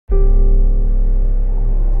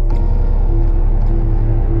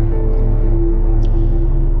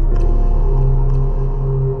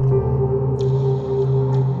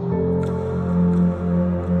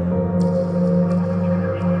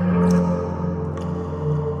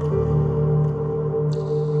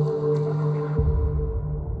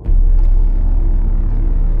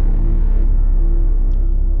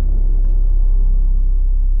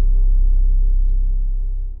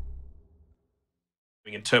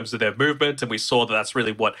terms of their movement, and we saw that that's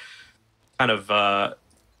really what kind of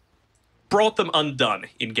brought them undone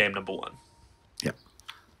in game number 1. Yep.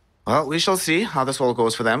 Well, we shall see how this all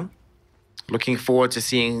goes for them. Looking forward to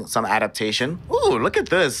seeing some adaptation. Ooh, look at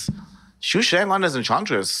this. Xu Sheng on his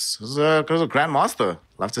Enchantress. This is a Grandmaster.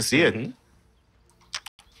 Love to see it.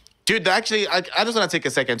 Dude, actually, I just want to take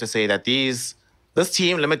a second to say that this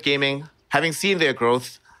team, Limit Gaming, having seen their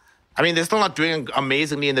growth, I mean, they're still not doing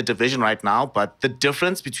amazingly in the division right now, but the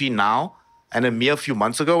difference between now and a mere few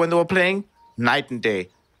months ago when they were playing, night and day.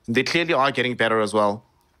 They clearly are getting better as well.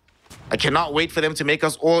 I cannot wait for them to make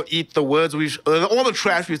us all eat the words all the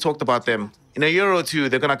trash we've talked about them. In a year or two,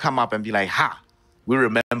 they're going to come up and be like, ha, we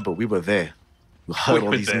remember, we were there. We heard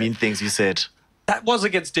all these mean things you said. That was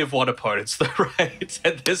against Div 1 opponents, though, right?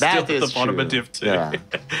 And they're still at the bottom of Div 2. Yeah,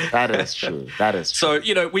 that is true. That is true. So,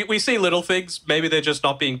 you know, we see little things. Maybe they're just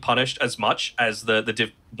not being punished as much as the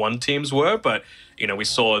Div 1 teams were. But, you know, we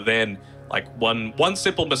saw then, like, one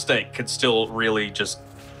simple mistake could still really just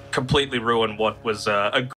completely ruin what was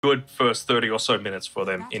a good first 30 or so minutes for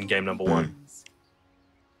them in game number 1.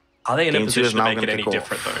 Are they in a position to make it any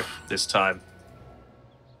different, though, this time?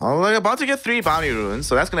 Well, they're about to get 3 bounty runes,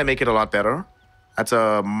 so that's going to make it a lot better. That's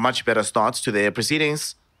a much better start to their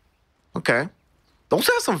proceedings. Okay. They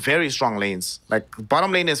also have some very strong lanes. Like,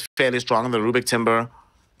 bottom lane is fairly strong, the Rubik Timber.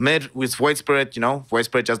 Mid with Void Spirit, you know, Void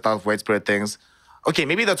Spirit just does Void Spirit things. Okay,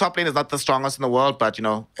 maybe the top lane is not the strongest in the world, but, you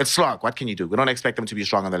know, it's Slug. What can you do? We don't expect them to be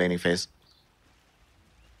strong in the laning phase.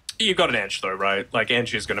 You've got an Edge, though, right? Like,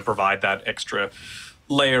 Edge is going to provide that extra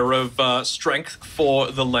layer of strength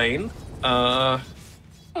for the lane.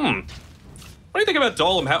 What do you think about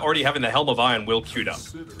Dolem already having the Helm of Iron will queued up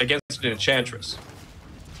against an Enchantress?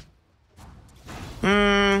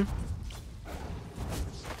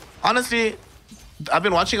 Honestly, I've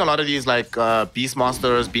been watching a lot of these like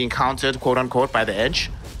Beastmasters being countered, quote unquote, by the Edge.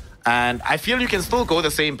 And I feel you can still go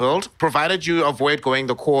the same build, provided you avoid going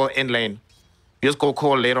the core in lane. You just go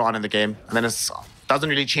core later on in the game. And then it doesn't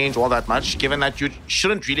really change all that much, given that you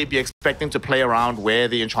shouldn't really be expecting to play around where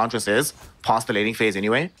the Enchantress is, past the laning phase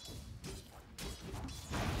anyway.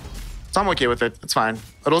 So I'm okay with it. It's fine.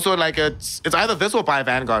 But also, like, it's either this or buy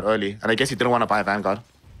Vanguard early. And I guess he didn't want to buy Vanguard.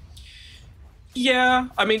 Yeah,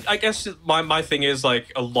 I mean, I guess my thing is,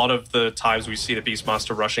 like, a lot of the times we see the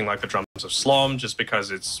Beastmaster rushing like the drums of Slom, just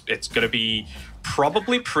because it's going to be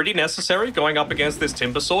probably pretty necessary going up against this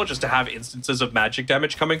Timbersaw just to have instances of magic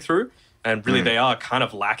damage coming through. And really, they are kind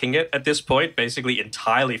of lacking it at this point, basically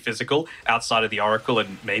entirely physical outside of the Oracle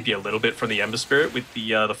and maybe a little bit from the Ember Spirit with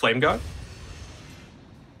the Flame Guard.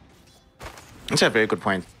 That's a very good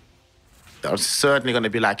point. They're certainly going to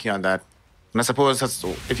be lacking on that. And I suppose that's,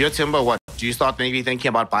 if you're Timber, what? Do you start maybe thinking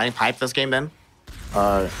about buying Pipe this game then?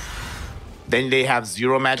 Then they have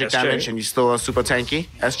 0 magic damage and you still are super tanky.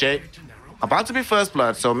 SJ, about to be first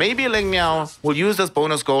blood. So maybe Ling Miao will use this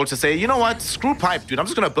bonus gold to say, you know what? Screw Pipe, dude. I'm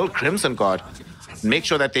just going to build Crimson Guard. Make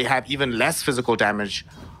sure that they have even less physical damage.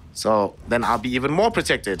 So then I'll be even more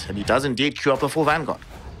protected. And he does indeed queue up the full Vanguard.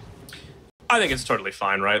 I think it's totally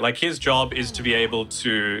fine, right? Like, his job is to be able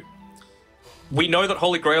to... We know that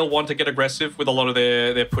Holy Grail want to get aggressive with a lot of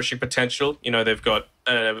their pushing potential. You know, they've got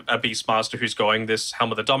a Beastmaster who's going this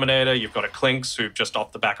Helm of the Dominator. You've got a Clinks who just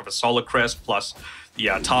off the back of a Solar Crest plus the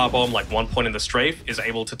Tower Bomb, like one point in the strafe, is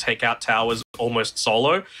able to take out towers almost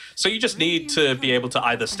solo. So you just need to be able to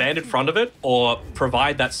either stand in front of it or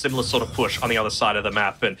provide that similar sort of push on the other side of the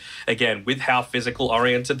map. And again, with how physical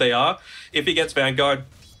oriented they are, if he gets Vanguard,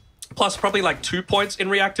 plus probably like 2 points in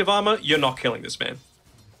reactive armor, you're not killing this man.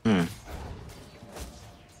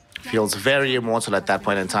 Feels very immortal at that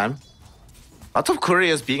point in time. Lots of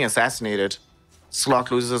couriers being assassinated.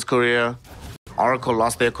 Slock loses his courier. Oracle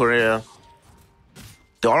lost their courier.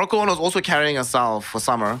 The Oracle one was also carrying a salve for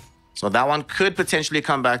Summer. So that one could potentially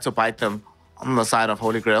come back to bite them on the side of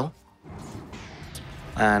Holy Grail.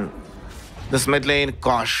 And this mid lane,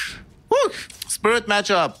 gosh. Woo! Spirit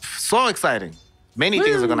matchup. So exciting. Many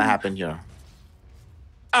things are going to happen here.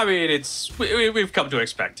 I mean, we've come to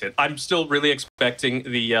expect it. I'm still really expecting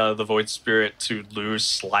the Void Spirit to lose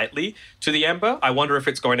slightly to the Ember. I wonder if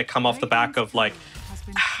it's going to come off the back of, like,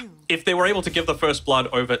 if they were able to give the first blood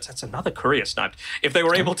over... That's another courier sniped. If they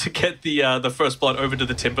were able to get the first blood over to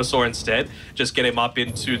the Timbersaw instead, just get him up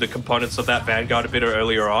into the components of that Vanguard a bit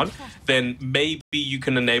earlier on, then maybe you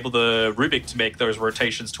can enable the Rubik to make those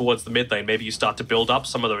rotations towards the mid lane. Maybe you start to build up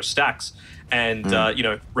some of those stacks and, you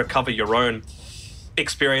know, recover your own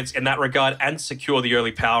experience in that regard and secure the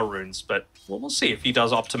early power runes. But we'll see if he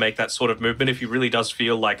does opt to make that sort of movement, if he really does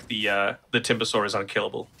feel like the Timbersaw is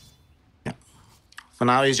unkillable. Yeah. For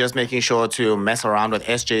now, he's just making sure to mess around with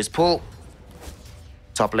SJ's pull.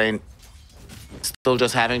 Top lane, still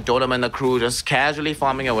just having Dolem and the crew just casually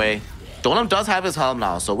farming away. Dolem does have his helm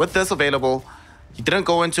now, so with this available, he didn't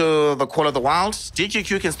go into the Call of the Wild.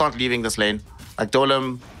 DQQ can start leaving this lane. Like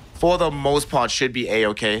Dolem, for the most part, should be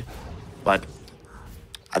A-okay. But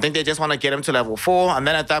I think they just want to get him to level 4, and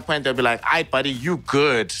then at that point, they'll be like, aight, buddy, you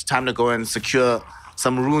good. Time to go and secure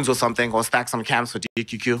some runes or something, or stack some camps for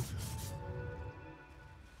DQQ.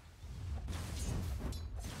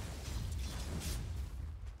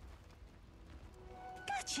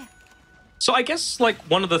 So I guess, like,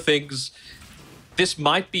 one of the things, this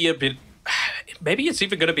might be a bit, maybe it's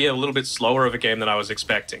even going to be a little bit slower of a game than I was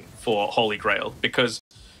expecting for Holy Grail, because,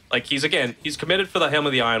 like, he's committed for the Helm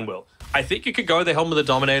of the Iron Will. I think you could go the Helm of the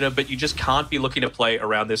Dominator, but you just can't be looking to play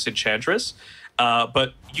around this Enchantress.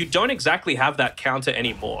 But you don't exactly have that counter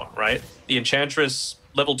anymore, right? The Enchantress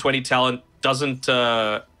level 20 talent doesn't,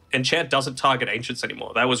 Enchant doesn't target Ancients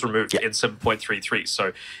anymore. That was removed in 7.33.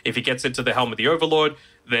 So if he gets into the Helm of the Overlord,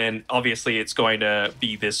 then obviously it's going to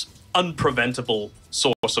be this unpreventable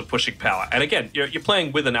source of pushing power. And again, you're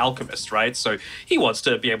playing with an alchemist, right? So he wants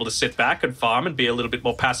to be able to sit back and farm and be a little bit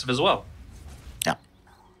more passive as well. Yeah.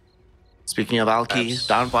 Speaking of Alki,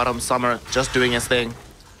 down bottom, Summer just doing his thing.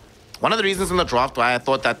 One of the reasons in the draft why I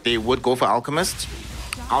thought that they would go for Alchemist,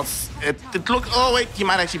 it looked, oh wait, he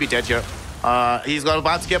might actually be dead here. He's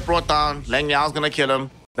about to get brought down. Leng Yao's gonna kill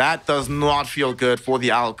him. That does not feel good for the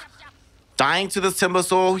Alk. Dying to this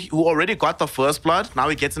Timbersaw, who already got the first blood, now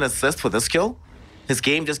he gets an assist for this kill. His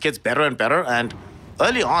game just gets better and better, and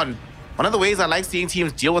early on, one of the ways I like seeing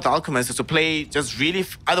teams deal with Alchemist is to play just really,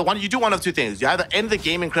 you do one of two things. You either end the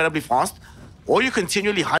game incredibly fast, or you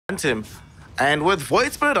continually hunt him. And with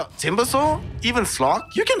Void Spirit, Timbersaw, even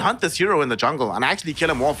Slock, you can hunt this hero in the jungle and actually kill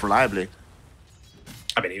him off reliably.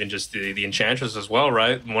 I mean, even just the Enchantress as well,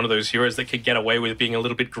 right? One of those heroes that could get away with being a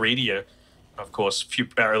little bit greedier. Of course, a few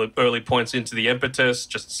early points into the Impetus,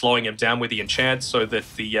 just slowing him down with the Enchant so that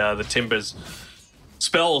the Timbers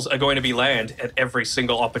spells are going to be land at every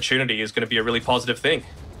single opportunity is going to be a really positive thing.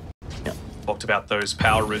 Yeah. Talked about those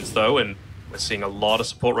power runes, though, and we're seeing a lot of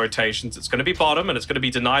support rotations. It's going to be bottom, and it's going to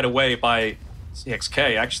be denied away by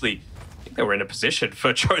CXK. Actually, I think they were in a position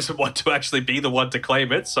for Chosen One to actually be the one to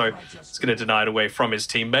claim it, so it's going to deny it away from his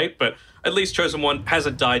teammate. But at least Chosen One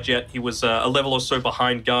hasn't died yet. He was a level or so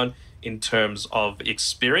behind Gun in terms of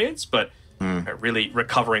experience, but really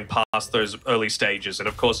recovering past those early stages. And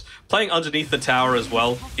of course, playing underneath the tower as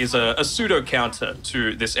well is a pseudo counter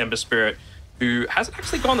to this Ember Spirit, who hasn't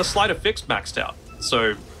actually gone the Sleight of Fix maxed out.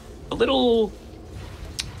 So a little,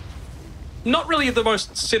 not really the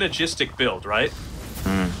most synergistic build, right?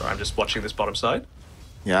 Sorry, I'm just watching this bottom side.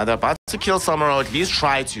 Yeah, they're about to kill Summer, or at least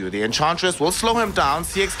try to. The Enchantress will slow him down.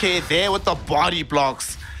 CXK there with the body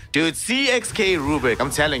blocks. Dude, CXK Rubik, I'm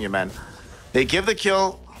telling you, man. They give the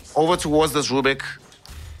kill over towards this Rubik.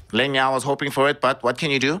 Leng Yao was hoping for it, but what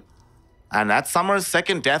can you do? And that's Summer's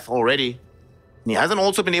second death already. He hasn't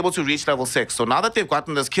also been able to reach level 6. So now that they've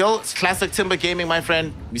gotten this kill, it's classic Timber Gaming, my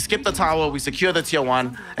friend. We skip the tower, we secure the tier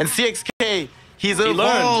 1. And CXK, he's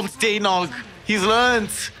evolved, Daynog. He's learned.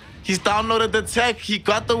 He's downloaded the tech. He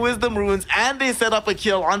got the wisdom runes, and they set up a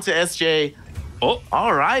kill onto SJ. Oh,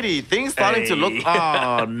 alrighty, things starting to look.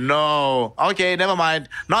 Oh no. Okay, never mind.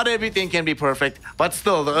 Not everything can be perfect, but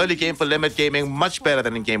still, the early game for Limit Gaming much better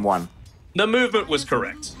than in game 1. The movement was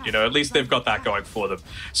correct. You know, at least they've got that going for them.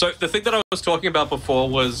 So the thing that I was talking about before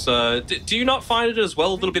was, do you not find it as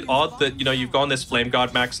well a little bit odd that, you know, you've gone this Flame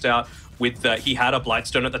Guard maxed out with, he had a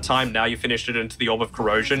Blightstone at the time, now you finished it into the Orb of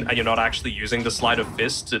Corrosion, and you're not actually using the Sleight of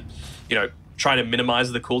Fist to, you know, try to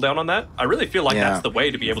minimize the cooldown on that? I really feel like that's the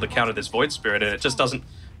way to be able to counter this Void Spirit, and it just doesn't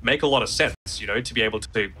make a lot of sense, you know, to be able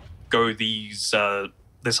to go these,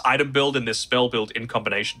 this item build and this spell build in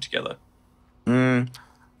combination together.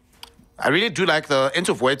 I really do like the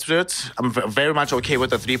into Void Spirit. I'm very much okay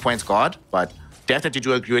with the 3 points guard, but definitely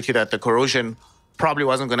do agree with you that the corrosion probably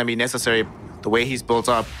wasn't going to be necessary the way he's built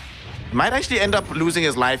up. He might actually end up losing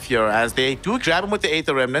his life here as they do grab him with the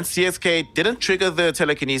Aether Remnant. CSK didn't trigger the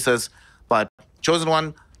telekinesis, but Chosen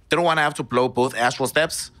One didn't want to have to blow both Astral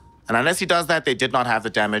Steps. And unless he does that, they did not have the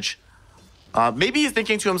damage. Maybe he's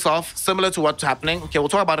thinking to himself, similar to what's happening. Okay, we'll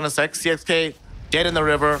talk about it in a sec. CXK dead in the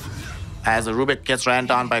river as the Rubik gets ran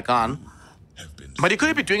down by Khan. But he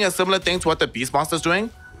could be doing a similar thing to what the Beastmaster's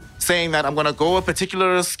doing, saying that I'm going to go a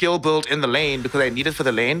particular skill build in the lane because I need it for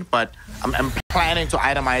the lane, but I'm planning to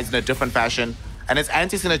itemize in a different fashion. And it's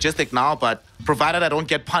anti-synergistic now, but provided I don't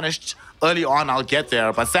get punished early on, I'll get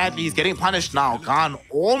there. But sadly, he's getting punished now. Khan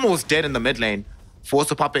almost dead in the mid lane, forced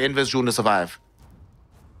to pop an Invis Rune to survive.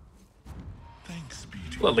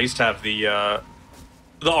 We'll at least have the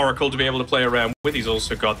the Oracle to be able to play around with. He's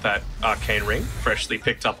also got that Arcane Ring freshly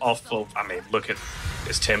picked up off of, I mean, look at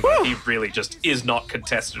this Timber. Woo! He really just is not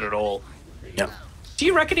contested at all. Yep. Do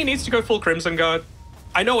you reckon he needs to go full Crimson Guard?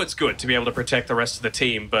 I know it's good to be able to protect the rest of the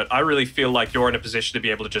team, but I really feel like you're in a position to be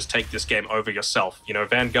able to just take this game over yourself. You know,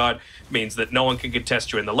 Vanguard means that no one can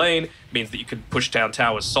contest you in the lane, means that you can push down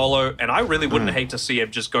towers solo, and I really wouldn't hate to see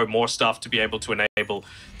him just go more stuff to be able to enable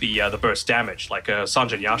the burst damage, like a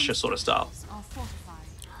Sanjin Yasha sort of style.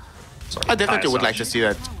 Sorry, I definitely would Sanjin. like to see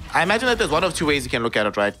that. I imagine that there's one of two ways you can look at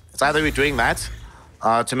it, right? It's either we're doing that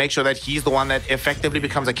to make sure that he's the one that effectively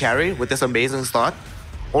becomes a carry with this amazing start,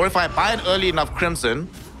 or if I buy it early enough Crimson,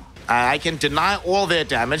 I can deny all their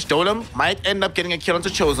damage. Dolem might end up getting a kill into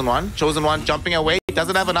Chosen One. Chosen One jumping away.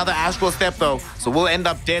 Doesn't have another Astral Step though, so we'll end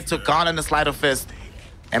up dead to Gone in the Sleight of Fist.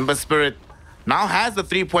 Ember Spirit now has the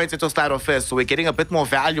 3 points into Sleight of Fist, so we're getting a bit more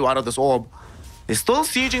value out of this orb. They're still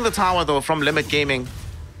sieging the tower though from Limit Gaming.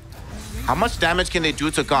 How much damage can they do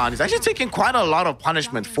to Gone? He's actually taking quite a lot of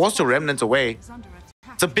punishment, forced to Remnant away.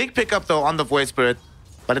 It's a big pickup though on the Void Spirit,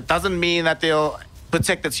 but it doesn't mean that they'll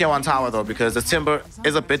protect the tier 1 tower though, because the Timber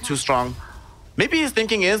is a bit too strong. Maybe his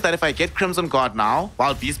thinking is that if I get Crimson Guard now,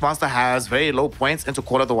 while Beastmaster has very low points into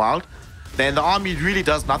Call of the Wild, then the army really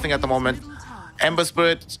does nothing at the moment. Ember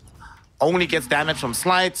Spirit only gets damage from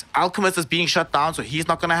Slight. Alchemist is being shut down, so he's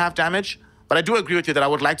not going to have damage. But I do agree with you that I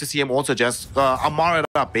would like to see him also just Amar it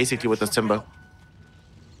up, basically, with this Timber.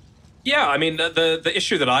 Yeah, I mean, the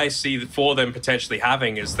issue that I see for them potentially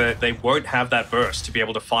having is that they won't have that burst to be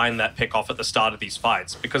able to find that pick off at the start of these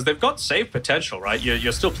fights, because they've got save potential, right?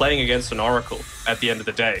 You're still playing against an Oracle at the end of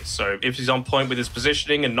the day. So if he's on point with his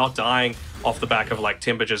positioning and not dying off the back of like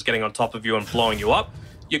Timber just getting on top of you and blowing you up,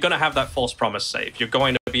 you're going to have that false promise save. You're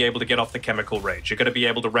going to be able to get off the Chemical Rage. You're going to be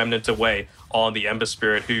able to Remnant away on the Ember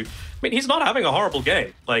Spirit, who, I mean, he's not having a horrible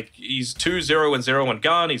game. Like, he's 2-0-0 on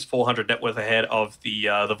Gun. He's 400 net worth ahead of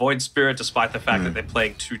the Void Spirit, despite the fact that they're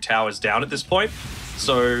playing 2 towers down at this point.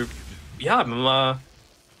 So, yeah, I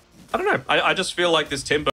don't know. I just feel like this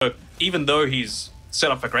Timber, even though he's set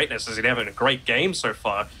up for greatness, as he's having a great game so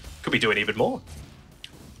far, could be doing even more.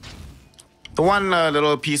 The one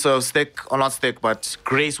little piece of stick, or not stick, but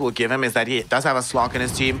grace we'll give him is that he does have a Slock in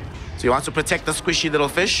his team. So he wants to protect the squishy little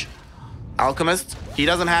fish. Alchemist, he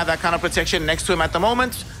doesn't have that kind of protection next to him at the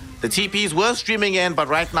moment. The TPs were streaming in, but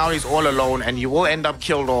right now he's all alone and he will end up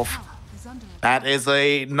killed off. That is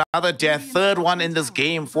another death, third one in this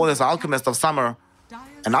game for this Alchemist of Summer.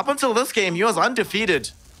 And up until this game, he was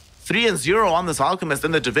undefeated. 3-0 on this Alchemist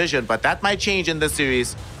in the division, but that might change in this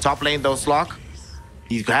series. Top lane though, Slock.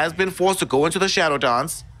 He has been forced to go into the Shadow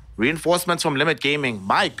Dance. Reinforcements from Limit Gaming.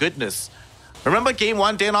 My goodness. Remember game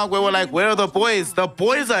 1, Danog, where we're like, where are the boys? The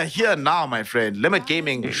boys are here now, my friend. Limit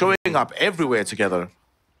Gaming showing up everywhere together.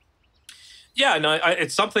 Yeah, no,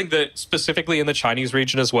 it's something that specifically in the Chinese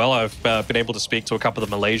region as well, I've been able to speak to a couple of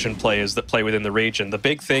the Malaysian players that play within the region. The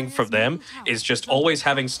big thing for them is just always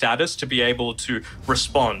having status to be able to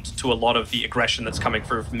respond to a lot of the aggression that's coming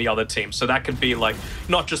through from the other team. So that could be like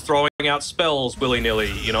not just throwing out spells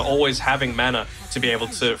willy-nilly, you know, always having mana to be able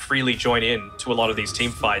to freely join in to a lot of these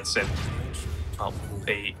team fights. And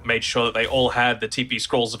they made sure that they all had the TP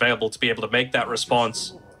scrolls available to be able to make that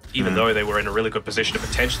response, even though they were in a really good position to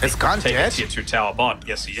potentially take a tier 2 tower bot.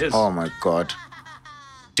 Yes, he is. Oh my god.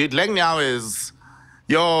 Dude, Leng Miao is...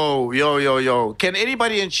 Yo. Can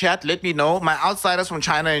anybody in chat let me know, my outsiders from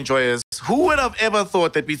China enjoyers, who would have ever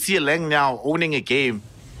thought that we'd see Leng Miao owning a game?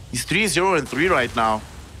 He's 3-0-3 right now.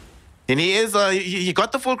 And he is, he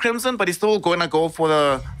got the full Crimson, but he's still going to go for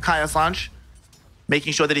the Kai Assange,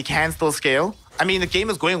 making sure that he can still scale. I mean, the game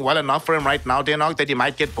is going well enough for him right now, Danog, that he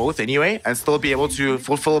might get both anyway and still be able to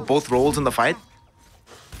fulfill both roles in the fight.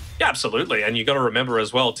 Yeah, absolutely. And you got to remember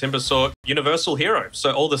as well, Timbersaw, universal hero.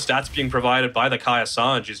 So all the stats being provided by the Kai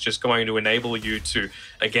Assange is just going to enable you to,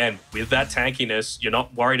 again, with that tankiness, you're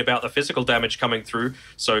not worried about the physical damage coming through.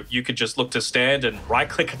 So you could just look to stand and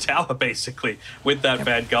right-click a tower, basically, with that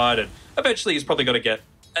Vanguard. And eventually he's probably going to get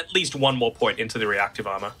at least one more point into the reactive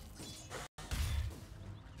armor.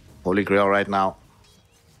 Holy Grail right now.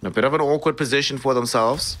 In a bit of an awkward position for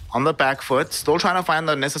themselves. On the back foot. Still trying to find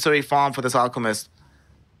the necessary farm for this Alchemist.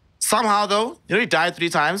 Somehow, though, you know, he died 3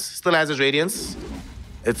 times. Still has his Radiance.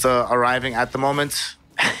 It's arriving at the moment.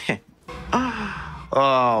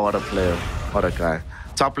 Oh, what a player. What a guy.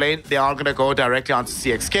 Top lane, they are going to go directly onto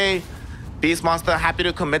CXK. Beastmaster happy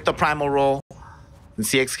to commit the primal role. And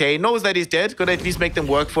CXK knows that he's dead. Gonna at least make them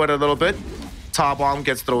work for it a little bit. Tar Bomb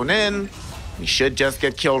gets thrown in. He should just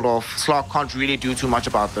get killed off. Slock can't really do too much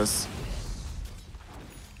about this.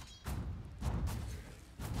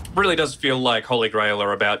 Really does feel like Holy Grail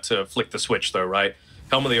are about to flick the switch, though, right?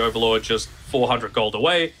 Helm of the Overlord just 400 gold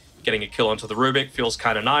away. Getting a kill onto the Rubik feels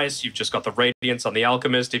kind of nice. You've just got the Radiance on the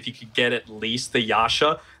Alchemist. If you could get at least the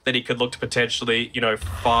Yasha, then he could look to potentially, you know,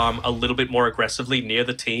 farm a little bit more aggressively near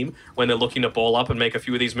the team when they're looking to ball up and make a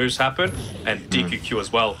few of these moves happen. And DQQ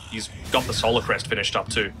as well. He's got the Solar Crest finished up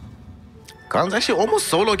too. Khan's actually almost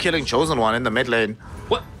solo killing Chosen One in the mid lane.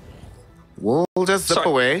 What? We'll just zip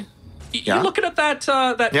away. You're looking at that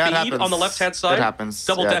feed on the left-hand side? It happens.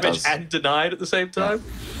 Double damage and denied at the same time?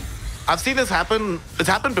 Yeah. I've seen this happen. It's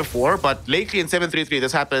happened before, but lately in 7-3-3,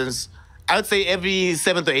 this happens, I would say every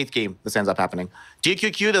 7th or 8th game, this ends up happening.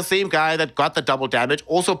 GQQ, the same guy that got the double damage,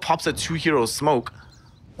 also pops a 2-hero smoke.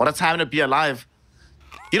 What a time to be alive.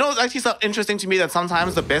 You know, it's actually so interesting to me that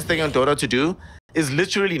sometimes the best thing on Dota to do is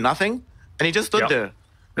literally nothing. And he just stood there,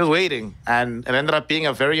 just waiting. And it ended up being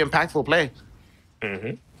a very impactful play.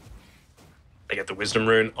 They get the Wisdom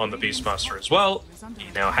Rune on the Beastmaster as well. He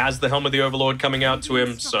now has the Helm of the Overlord coming out to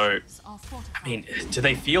him, so... I mean, do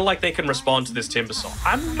they feel like they can respond to this Timbersaw?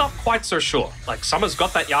 I'm not quite so sure. Like, Summer's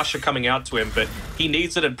got that Yasha coming out to him, but he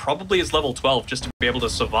needs it and probably is level 12 just to be able to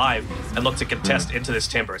survive and look to contest into this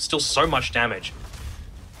Timber. It's still so much damage.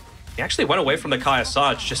 He actually went away from the Kaya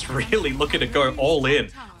Sarge, just really looking to go all in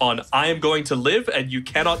on I am going to live and you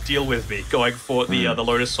cannot deal with me, going for the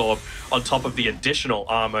Lotus Orb on top of the additional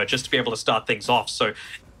armor just to be able to start things off. So,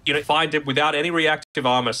 you know, find him without any reactive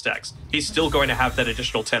armor stacks. He's still going to have that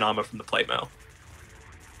additional 10 armor from the plate mail.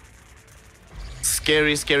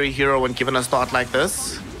 Scary, scary hero when given a start like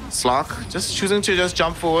this. Slock just choosing to just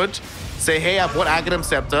jump forward, say, hey, I bought Aghanim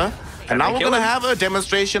Scepter. And now we're going to have a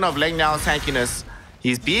demonstration of Leng Niao's tankiness.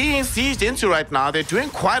 He's being sieged into right now. They're doing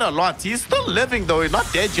quite a lot. He's still living, though. He's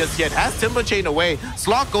not dead just yet. Has Timber Chain away.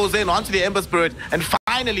 Slock goes in onto the Ember Spirit, and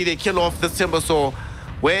finally they kill off this Timbersaw.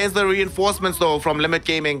 Where is the reinforcements, though, from Limit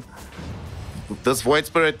Gaming? This Void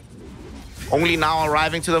Spirit only now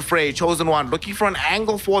arriving to the fray. Chosen One looking for an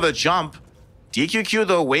angle for the jump. DQQ,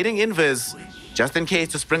 though, waiting invis, just in case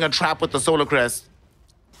to spring a trap with the Solar Crest.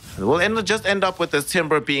 And we'll just end up with this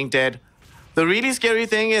Timber being dead. The really scary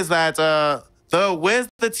thing is that... where's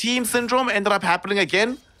the team syndrome ended up happening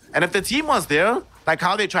again. And if the team was there, like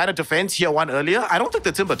how they tried to defend tier 1 earlier, I don't think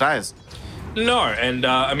the Timber dies. No, and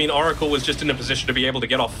I mean, Oracle was just in a position to be able to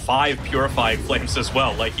get off 5 Purifying Flames as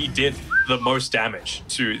well. Like, he did the most damage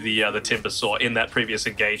to the Timbersaw in that previous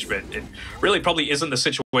engagement. It really probably isn't the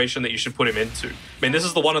situation that you should put him into. I mean, this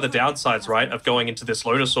is one of the downsides, right, of going into this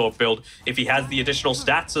Lotus Orb build. If he has the additional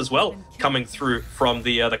stats as well coming through from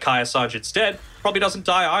the Kaya Sarge instead, probably doesn't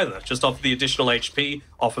die either, just off the additional HP,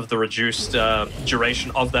 off of the reduced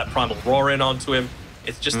duration of that Primal Roar in onto him.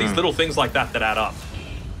 It's just these little things like that that add up.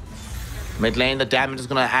 Mid lane, the damage is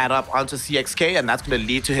going to add up onto CXK, and that's going to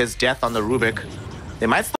lead to his death on the Rubik. They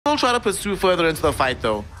might still try to pursue further into the fight,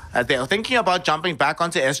 though, as they are thinking about jumping back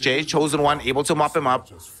onto SJ. Chosen One able to mop him up,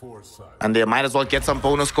 and they might as well get some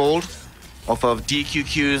bonus gold off of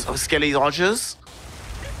DQQ's Skelly dodges.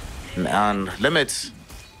 And Limit,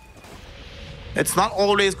 it's not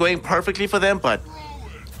always going perfectly for them, but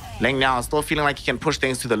Leng Niao is still feeling like he can push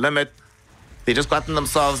things to the limit. They just gotten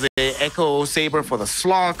themselves the Echo Saber for the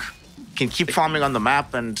Slock, can keep farming on the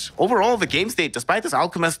map, and overall the game state, despite this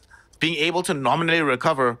Alchemist being able to nominally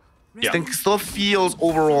recover, I think still feels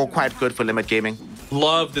overall quite good for Limit Gaming.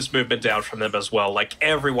 Love this movement down from them as well. Like,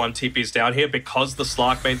 everyone TP's down here because the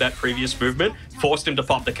Slark made that previous movement, forced him to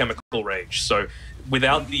pop the Chemical Rage. So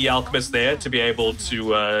without the Alchemist there to be able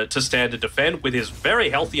to stand and defend with his very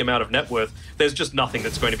healthy amount of net worth, there's just nothing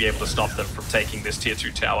that's going to be able to stop them from taking this tier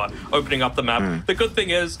 2 tower, opening up the map. The good thing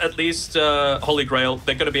is, at least Holy Grail,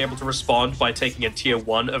 they're going to be able to respond by taking a tier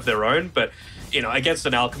 1 of their own, but you know, against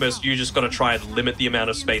an Alchemist, you just got to try and limit the amount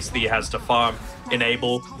of space that he has to farm,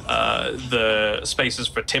 enable the spaces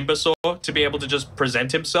for Timbersaw to be able to just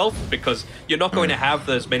present himself, because you're not going to have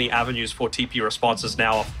as many avenues for TP responses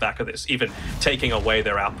now off the back of this, even taking away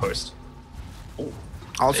their outpost. I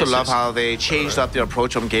also love how they changed up their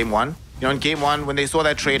approach from game 1. You know, in game 1, when they saw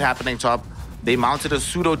that trade happening top, they mounted a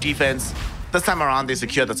pseudo defense. This time around, they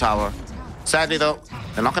secured the tower. Sadly, though,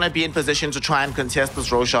 they're not going to be in position to try and contest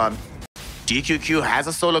this Roshan. DQQ has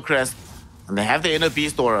a Solar Crest, and they have the Inner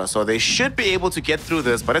Beast Aura, so they should be able to get through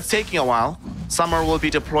this, but it's taking a while. Summer will be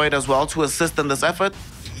deployed as well to assist in this effort.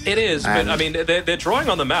 It is, but I mean, they're drawing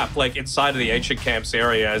on the map, like, inside of the Ancient Camps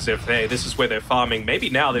area, as if, hey, this is where they're farming. Maybe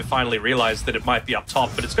now they've finally realized that it might be up top,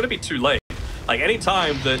 but it's going to be too late. Like, any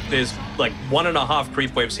time that there's, like, 1.5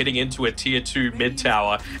 creep waves hitting into a tier 2 mid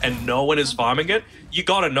tower and no one is farming it, you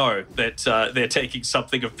gotta know that they're taking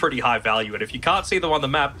something of pretty high value. And if you can't see them on the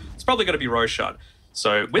map, it's probably going to be Roshan.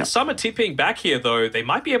 So with Summer TPing back here, though, they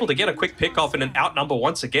might be able to get a quick pick off and an outnumber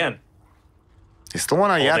once again. They still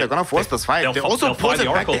want to, they're going to force this fight. They also put it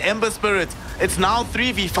back the Ember Spirit. It's now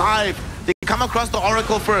 3v5. They come across the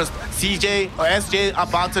Oracle first. CJ or SJ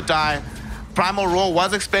about to die. Primal Roar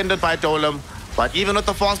was expended by Dolem, but even with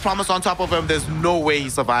the False Promise on top of him, there's no way he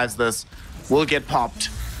survives this. Will get popped.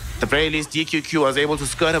 At the very least, DQQ was able to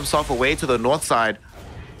skirt himself away to the north side.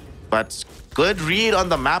 But good read on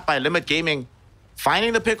the map by Limit Gaming.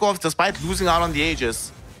 Finding the pickoff despite losing out on the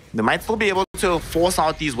Aegis. They might still be able to force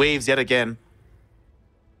out these waves yet again.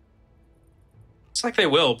 It's like they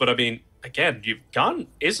will, but I mean, again, Gun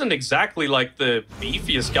isn't exactly like the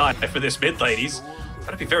beefiest guy for this mid lane. He's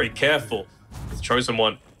got to be very careful. With Chosen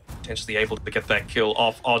One potentially able to get that kill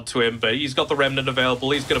off onto him, but he's got the Remnant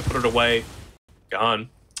available. He's going to put it away. Gun.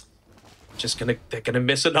 They're gonna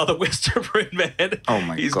miss another Wisdom Rune, man. Oh my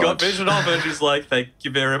god. He's got vision of it. He's like, thank you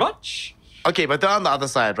very much. Okay, but they're on the other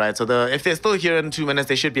side, right? So if they're still here in 2 minutes,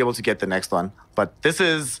 they should be able to get the next one. But this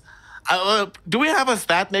is... do we have a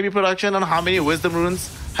stat, maybe, production, on how many Wisdom Runes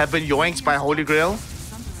have been yoinked by Holy Grail?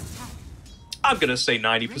 I'm going to say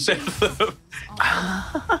 90% of them.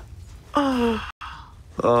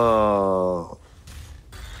 Oh.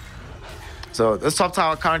 So this top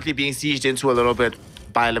tower currently being sieged into a little bit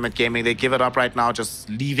by Limit Gaming. They give it up right now, just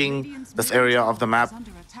leaving this area of the map.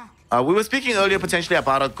 We were speaking earlier potentially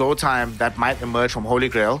about a go time that might emerge from Holy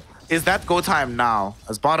Grail. Is that go time now?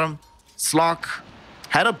 As bottom, Slock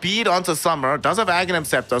had a bead onto Summer, does have Aghanim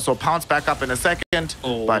Scepter, so pounce back up in a second,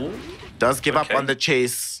 but does give up on the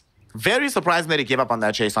chase. Very surprising that he gave up on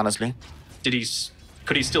that chase, honestly. Could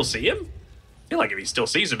he still see him? I feel like if he still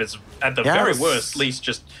sees him, it's at the very worst, at least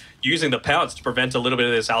just using the pounce to prevent a little bit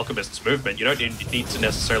of this Alchemist's movement. You don't need to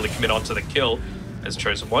necessarily commit onto the kill. As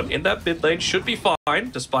Chosen One in that mid lane should be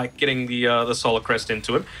fine, despite getting the Solar Crest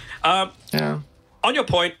into him. On your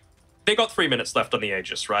point, they got 3 minutes left on the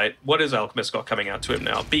Aegis, right? What has Alchemist got coming out to him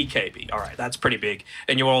now? BKB. All right, that's pretty big.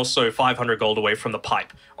 And you're also 500 gold away from the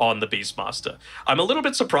pipe on the Beastmaster. I'm a little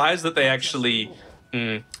bit surprised that they actually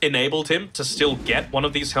enabled him to still get one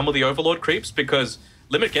of these Helm of the Overlord creeps, because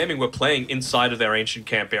Limit Gaming were playing inside of their Ancient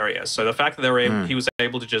Camp area. So the fact that they were he was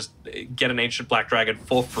able to just get an Ancient Black Dragon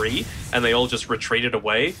for free and they all just retreated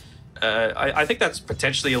away, I think that's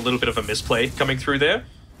potentially a little bit of a misplay coming through there.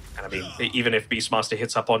 And I mean, even if Beastmaster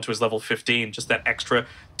hits up onto his level 15, just that extra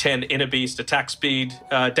 10 Inner Beast attack speed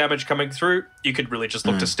damage coming through, you could really just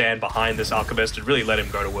look to stand behind this Alchemist and really let him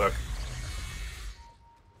go to work.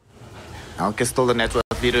 Alk is still the net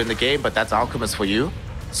worth leader in the game, but that's Alchemist for you.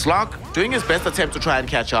 Slock doing his best attempt to try and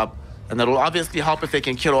catch up, and it'll obviously help if they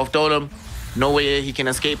can kill off Dolem. No way he can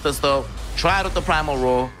escape this though. Try it with the Primal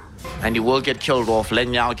Roar, and he will get killed off.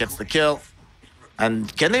 Leng Yao gets the kill.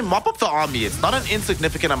 And can they mop up the army? It's not an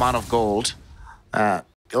insignificant amount of gold.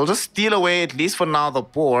 It'll just steal away, at least for now, the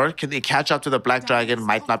board. Can they catch up to the Black Dragon?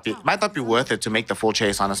 Might not be worth it to make the full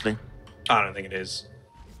chase, honestly. I don't think it is.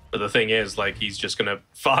 But the thing is, like, he's just going to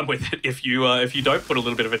farm with it if you don't put a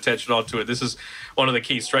little bit of attention onto it. This is one of the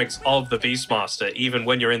key strengths of the Beastmaster. Even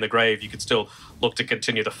when you're in the grave, you can still look to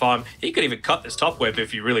continue the farm. He could even cut this top web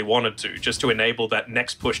if you really wanted to, just to enable that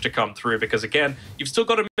next push to come through. Because again, you've still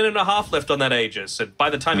got a minute and a half left on that Aegis. And by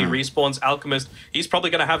the time he respawns Alchemist, he's probably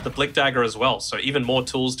going to have the Blink Dagger as well. So even more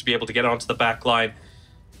tools to be able to get onto the back line.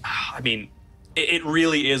 I mean, it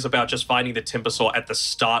really is about just finding the Timbersaw at the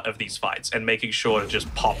start of these fights and making sure to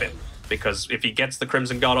just pop him. Because if he gets the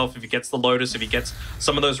Crimson Guard off, if he gets the Lotus, if he gets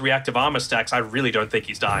some of those reactive armor stacks, I really don't think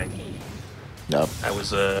he's dying. Nope. That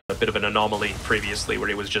was a bit of an anomaly previously where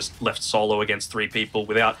he was just left solo against 3 people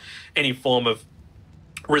without any form of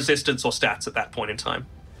resistance or stats at that point in time.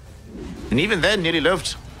 And even then, nearly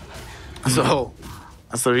lived. So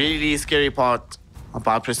that's the really scary part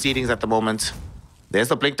about proceedings at the moment. There's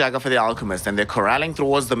the Blink Dagger for the Alchemist, and they're corralling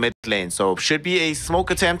towards the mid lane. So should be a smoke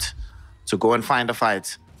attempt to go and find a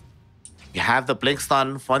fight. We have the Blink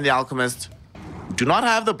Stun from the Alchemist. We do not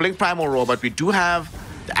have the Blink Primal Roar, but we do have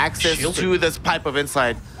the access to this Pipe of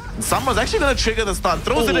Insight. And someone's actually going to trigger the stun.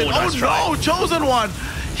 Throws it in. Oh no, Chosen One!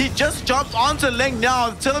 He just jumped onto Leng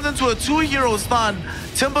now, turned into a 2-hero stun.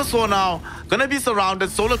 Timbersaw now going to be surrounded.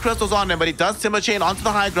 Solar Crystal's on him, but he does Timber Chain onto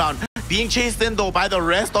the high ground. Being chased in though by the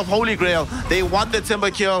rest of Holy Grail. They want the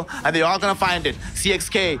Timber kill, and they are going to find it.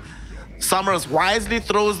 CXK, Summers wisely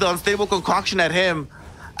throws the Unstable Concoction at him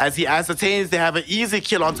as he ascertains they have an easy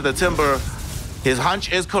kill onto the Timber. His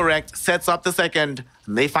hunch is correct, sets up the second,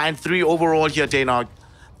 and they find 3 overall here, Danog.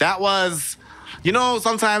 That was, you know,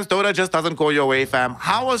 sometimes Dota just doesn't go your way, fam.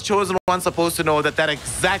 How was Chosen One supposed to know that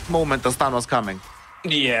exact moment the stun was coming?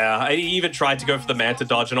 Yeah, I even tried to go for the Manta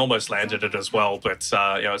dodge and almost landed it as well, but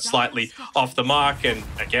you know, slightly off the mark. And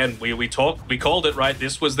again, we called it, right.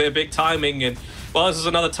 This was their big timing, and well, this is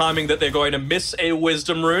another timing that they're going to miss a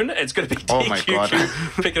Wisdom rune. It's going to be Oh my God.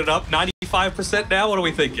 DQQ picking it up. 95% now. What are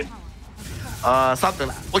we thinking? Something.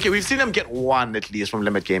 Okay, we've seen them get one at least from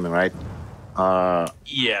Limit Gaming, right?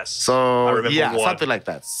 Yes. So yeah, one. something like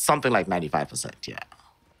that. Something like 95%. Yeah.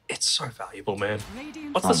 It's so valuable, man.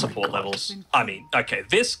 What's Oh the my support God. levels? I mean, okay,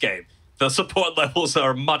 this game, the support levels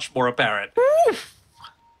are much more apparent.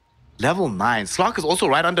 Level 9. Slock is also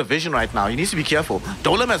right under vision right now. He needs to be careful.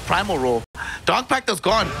 Dolem has Primal Roar. Dark Pactor's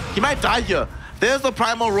gone. He might die here. There's the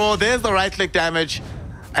Primal Roar. There's the right-click damage.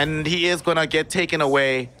 And he is going to get taken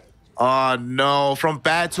away. Oh, no. From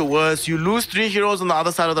bad to worse. You lose 3 heroes on the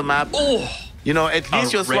other side of the map. Oh, You know, at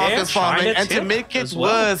least your Slock is farming. China And to tip make it as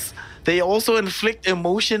well. worse, they also inflict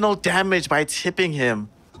emotional damage by tipping him.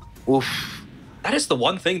 Oof. that is the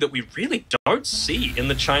one thing that we really don't see in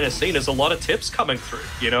the China scene. Is a lot of tips coming through.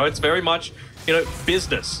 You know, it's very much, you know,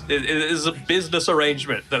 business. It is a business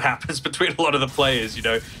arrangement that happens between a lot of the players. You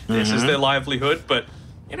know, this is their livelihood, but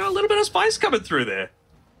you know, a little bit of spice coming through there.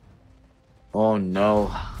 Oh,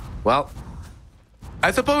 no. Well,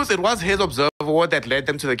 I suppose it was his Observer Ward that led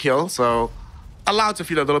them to the kill, so allowed to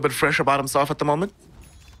feel a little bit fresh about himself at the moment.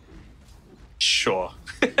 Sure.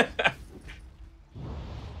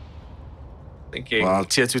 Thinking. Well,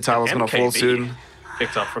 tier 2 tower's gonna fall MKB soon.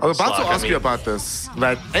 Picked up from I was the about to slug. ask you about this.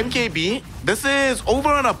 Like, MKB, this is over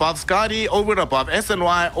and above Scotty, over and above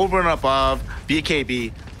SNY, over and above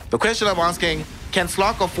BKB. The question I'm asking, can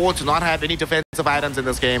Slock afford to not have any defensive items in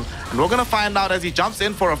this game? And we're gonna find out as he jumps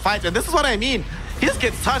in for a fight. And this is what I mean. He just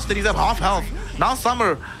gets touched and he's at half health. Now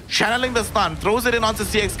Summer, channeling the stun, throws it in onto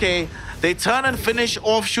CXK. They turn and finish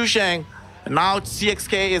off Shusheng. And now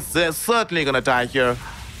CXK is certainly gonna die here,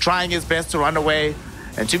 trying his best to run away.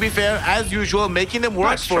 And to be fair, as usual, making them work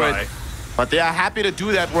Nice for try. it. But they are happy to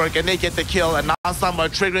do that work and they get the kill. And now Summer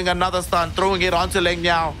triggering another stun, throwing it onto Leng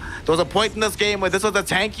Niao. There was a point in this game where this was the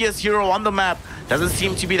tankiest hero on the map. Doesn't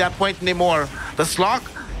seem to be that point anymore. The Slock,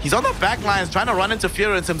 he's on the back lines trying to run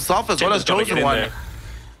interference himself as well as Timber's gotta Chosen get in One. there.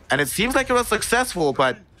 And it seems like it was successful,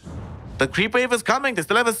 but the creep wave is coming. They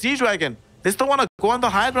still have a Siege Dragon. They still want to go on the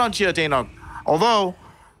high ground here, Daynok. Although,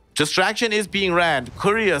 distraction is being ran.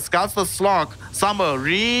 Courier scouts the Slock. Summer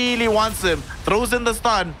really wants him. Throws in the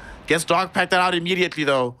stun. Gets Dark Pacted out immediately,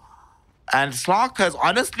 though. And Slock has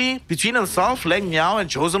honestly, between himself, Leng Niao, and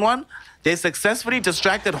Chosen One, they successfully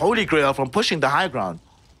distracted Holy Grail from pushing the high ground.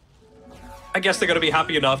 I guess they're going to be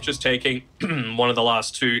happy enough just taking one of the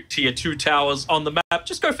last 2 tier 2 towers on the map.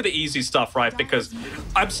 Just go for the easy stuff, right? Because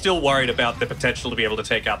I'm still worried about the potential to be able to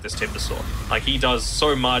take out this Timbersaw. Like, he does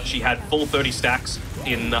so much. He had full 30 stacks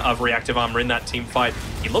of reactive armor in that team fight.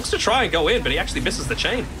 He looks to try and go in, but he actually misses the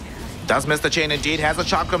chain. Does miss the chain indeed, has a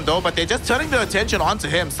chakram though, but they're just turning their attention onto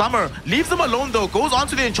him. Summer leaves him alone though, goes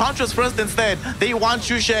onto the Enchantress first instead. They want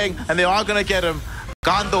Shusheng, and they are gonna get him.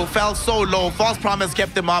 Gando fell so low, False Promise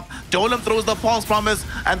kept him up. Dolem throws the False Promise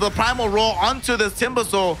and the Primal Roar onto this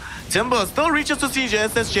Timbersaw. Timber still reaches to CJ,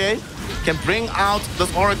 SSJ. Can bring out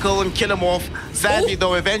this Oracle and kill him off. Sadly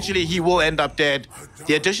though, eventually he will end up dead.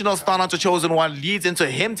 The additional stun onto Chosen One leads into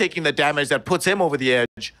him taking the damage that puts him over the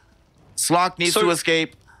edge. Slock needs to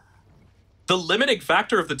escape. The limiting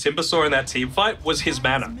factor of the Timbersaw in that team fight was his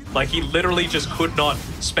mana. Like, he literally just could not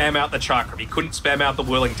spam out the chakra. He couldn't spam out the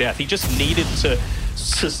Whirling Death. He just needed to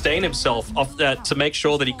sustain himself off that to make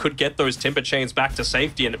sure that he could get those Timber Chains back to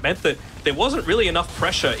safety. And it meant that there wasn't really enough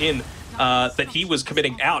pressure in that he was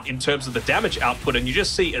committing out in terms of the damage output. And you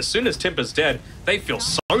just see, as soon as Timber's dead, they feel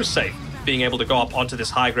so safe being able to go up onto this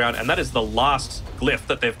high ground. And that is the last glyph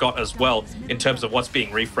that they've got as well in terms of what's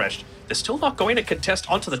being refreshed. They're still not going to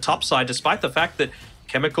contest onto the top side, despite the fact that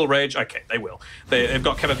Chemical Rage, okay, they will. They've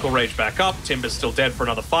got Chemical Rage back up. Timber's still dead for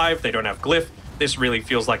another 5. They don't have Glyph. This really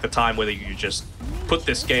feels like the time where you just put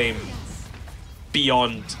this game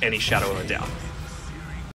beyond any shadow of a doubt.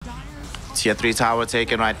 Tier 3 tower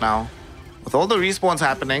taken right now. With all the respawns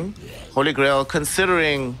happening, Holy Grail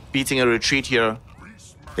considering beating a retreat here.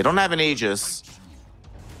 They don't have an Aegis.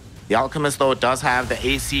 The Alchemist, though, does have the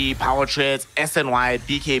AC, Power Treads, SNY,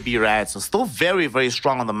 BKB Rad, so still very, very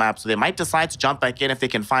strong on the map. So they might decide to jump back in if they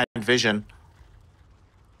can find vision.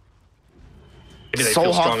 Maybe they So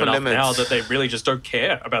feel hard strong for enough limits. now that they really just don't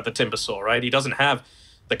care about the Timbersaw, right? He doesn't have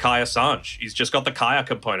the Kaya Sanj. He's just got the Kaya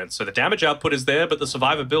component. So the damage output is there, but the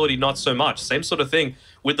survivability not so much. Same sort of thing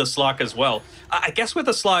with the Slark as well. I guess with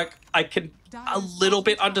the Slark, I can a little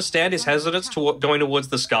bit understand his hesitance to going towards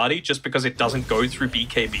the Skadi just because it doesn't go through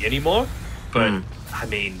BKB anymore. But, I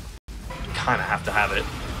mean, you kind of have to have it.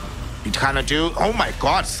 You kind of do. Oh my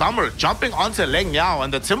god, Summer jumping onto Leng Yao,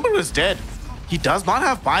 and the Timber is dead. He does not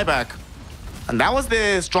have buyback. And that was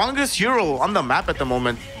the strongest hero on the map at the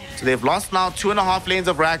moment. So they've lost now 2.5 lanes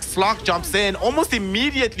of racks. Slock jumps in, almost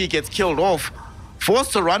immediately gets killed off.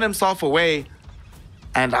 Forced to run himself away.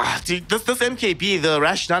 And this MKB, the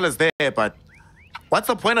rationale is there, but what's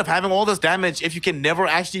the point of having all this damage if you can never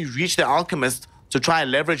actually reach the Alchemist to try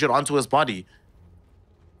and leverage it onto his body?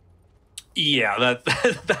 Yeah,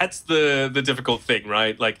 that's the difficult thing,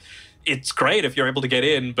 right? Like, it's great if you're able to get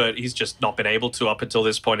in, but he's just not been able to up until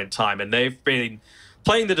this point in time. And they've been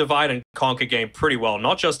playing the divide and conquer game pretty well,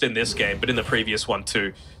 not just in this game, but in the previous one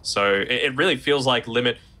too. So it really feels like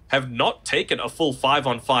Limit have not taken a full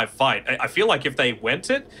 5-on-5 fight. I feel like if they went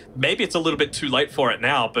it, maybe it's a little bit too late for it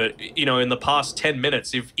now, but, you know, in the past 10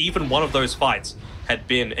 minutes, if even one of those fights had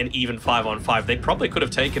been an even 5-on-5, they probably could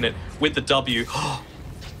have taken it with the W.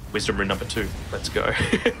 Wisdom rune number 2. Let's go.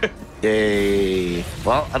 Yay.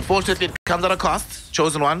 Well, unfortunately, it comes at a cost.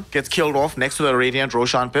 Chosen One gets killed off next to the Radiant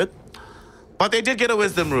Roshan pit. But they did get a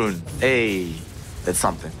Wisdom rune. Hey, that's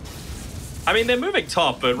something. I mean, they're moving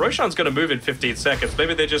top, but Roshan's going to move in 15 seconds.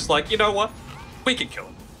 Maybe they're just like, you know what? We can kill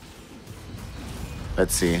him.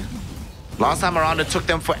 Let's see. Last time around, it took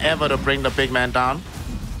them forever to bring the big man down.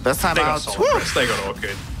 This time They got out, Solar Crest. They got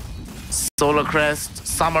Orchid. Solar Crest,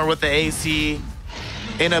 Summer with the AC,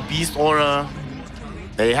 Inner Beast Aura.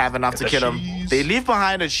 They have enough to kill him. They leave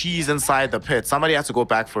behind a cheese inside the pit. Somebody has to go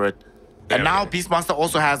back for it. And now Beastmaster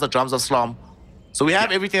also has the Drums of Slum. So we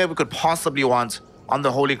have everything that we could possibly want on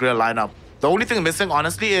the Holy Grail lineup. The only thing missing,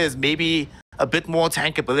 honestly, is maybe a bit more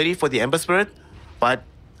tankability for the Ember Spirit. But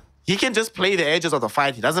he can just play the edges of the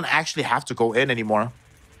fight. He doesn't actually have to go in anymore.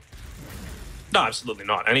 No, absolutely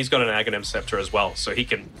not. And he's got an Aghanim Scepter as well, so he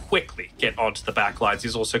can quickly get onto the backlines.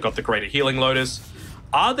 He's also got the Greater Healing Lotus.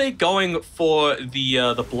 Are they going for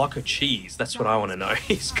the block of cheese? That's what I want to know.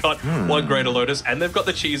 He's got one Greater Lotus, and they've got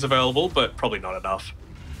the cheese available, but probably not enough.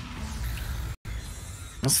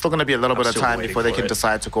 It's still going to be a little bit of time before they can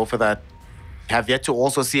decide to go for that. Have yet to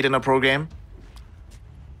also see it in a pro game.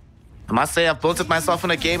 I must say, I've built it myself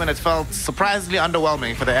in a game, and it felt surprisingly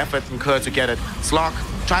underwhelming for the effort incurred to get it. Slock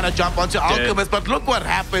trying to jump onto Alchemist, but look what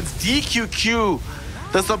happens. DQQ.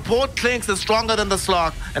 The support Clinks is stronger than the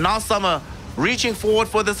Slock, and now Summer reaching forward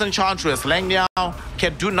for this Enchantress. Leng Yao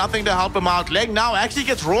can do nothing to help him out. Leng Yao actually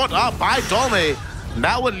gets roared up by Dome.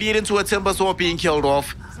 That would lead into a Timber Sword being killed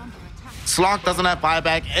off. Slock doesn't have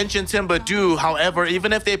buyback. Ancient Timber do, however,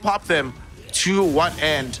 even if they pop them, to what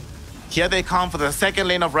end? Here they come for the second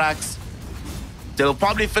lane of racks. They'll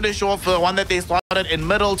probably finish off the one that they started in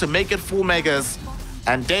middle to make it full megas.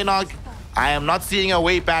 And Danog, I am not seeing a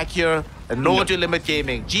way back here. And no to Limit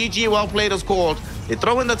Gaming. GG, well played is called. They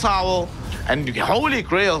throw in the towel. And Holy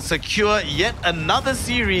Grail secure yet another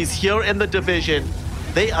series here in the division.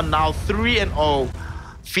 They are now 3-0,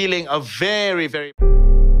 feeling a very, very...